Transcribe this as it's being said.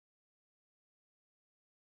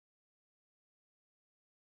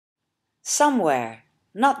Somewhere,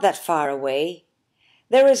 not that far away,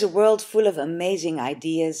 there is a world full of amazing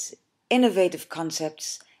ideas, innovative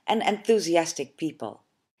concepts, and enthusiastic people.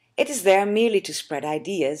 It is there merely to spread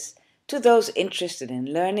ideas to those interested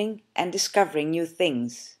in learning and discovering new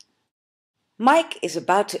things. Mike is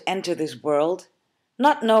about to enter this world,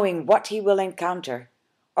 not knowing what he will encounter,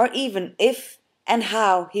 or even if and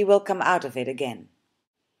how he will come out of it again.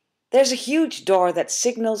 There's a huge door that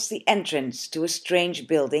signals the entrance to a strange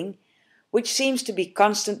building, which seems to be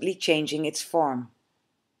constantly changing its form.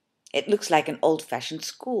 It looks like an old-fashioned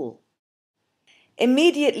school.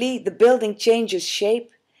 Immediately, the building changes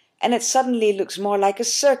shape, and it suddenly looks more like a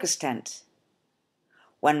circus tent.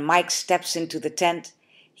 When Mike steps into the tent,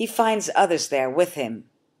 he finds others there with him,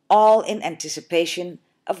 all in anticipation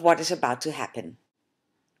of what is about to happen.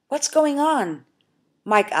 "What's going on?"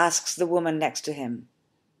 Mike asks the woman next to him.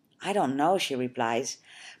 "I don't know," she replies,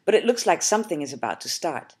 "but it looks like something is about to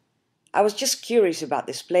start. I was just curious about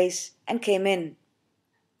this place and came in.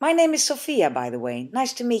 My name is Sophia, by the way.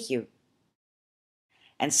 Nice to meet you."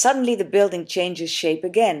 And suddenly the building changes shape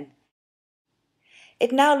again.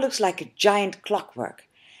 It now looks like a giant clockwork,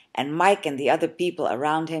 and Mike and the other people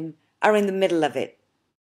around him are in the middle of it.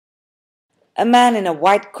 A man in a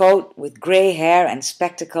white coat with grey hair and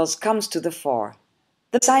spectacles comes to the fore.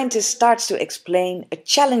 The scientist starts to explain a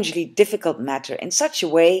challengingly difficult matter in such a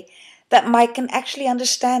way that Mike can actually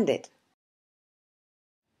understand it.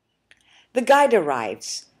 The guide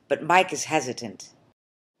arrives, but Mike is hesitant.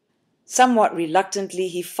 Somewhat reluctantly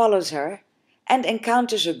he follows her and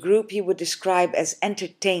encounters a group he would describe as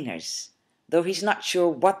entertainers, though he's not sure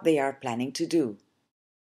what they are planning to do.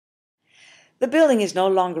 The building is no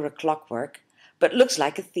longer a clockwork, but looks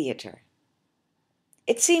like a theater.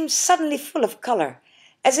 It seems suddenly full of color,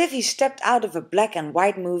 as if he stepped out of a black and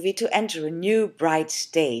white movie to enter a new bright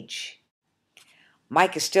stage.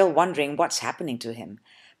 Mike is still wondering what's happening to him,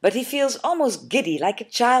 but he feels almost giddy like a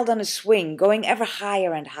child on a swing going ever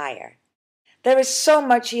higher and higher. There is so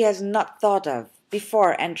much he has not thought of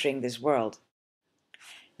before entering this world.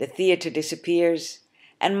 The theater disappears,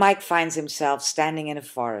 and Mike finds himself standing in a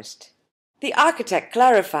forest. The architect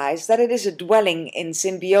clarifies that it is a dwelling in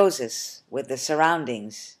symbiosis with the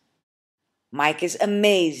surroundings. Mike is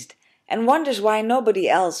amazed and wonders why nobody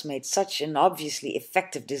else made such an obviously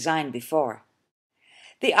effective design before.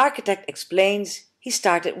 The architect explains he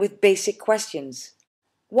started with basic questions.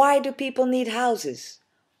 Why do people need houses?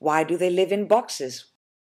 Why do they live in boxes?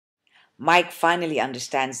 Mike finally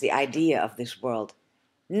understands the idea of this world.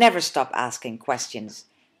 Never stop asking questions.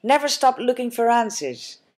 Never stop looking for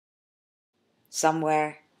answers.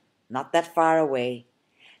 Somewhere, not that far away,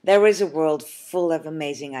 there is a world full of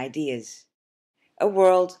amazing ideas. A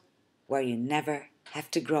world where you never have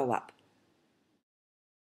to grow up.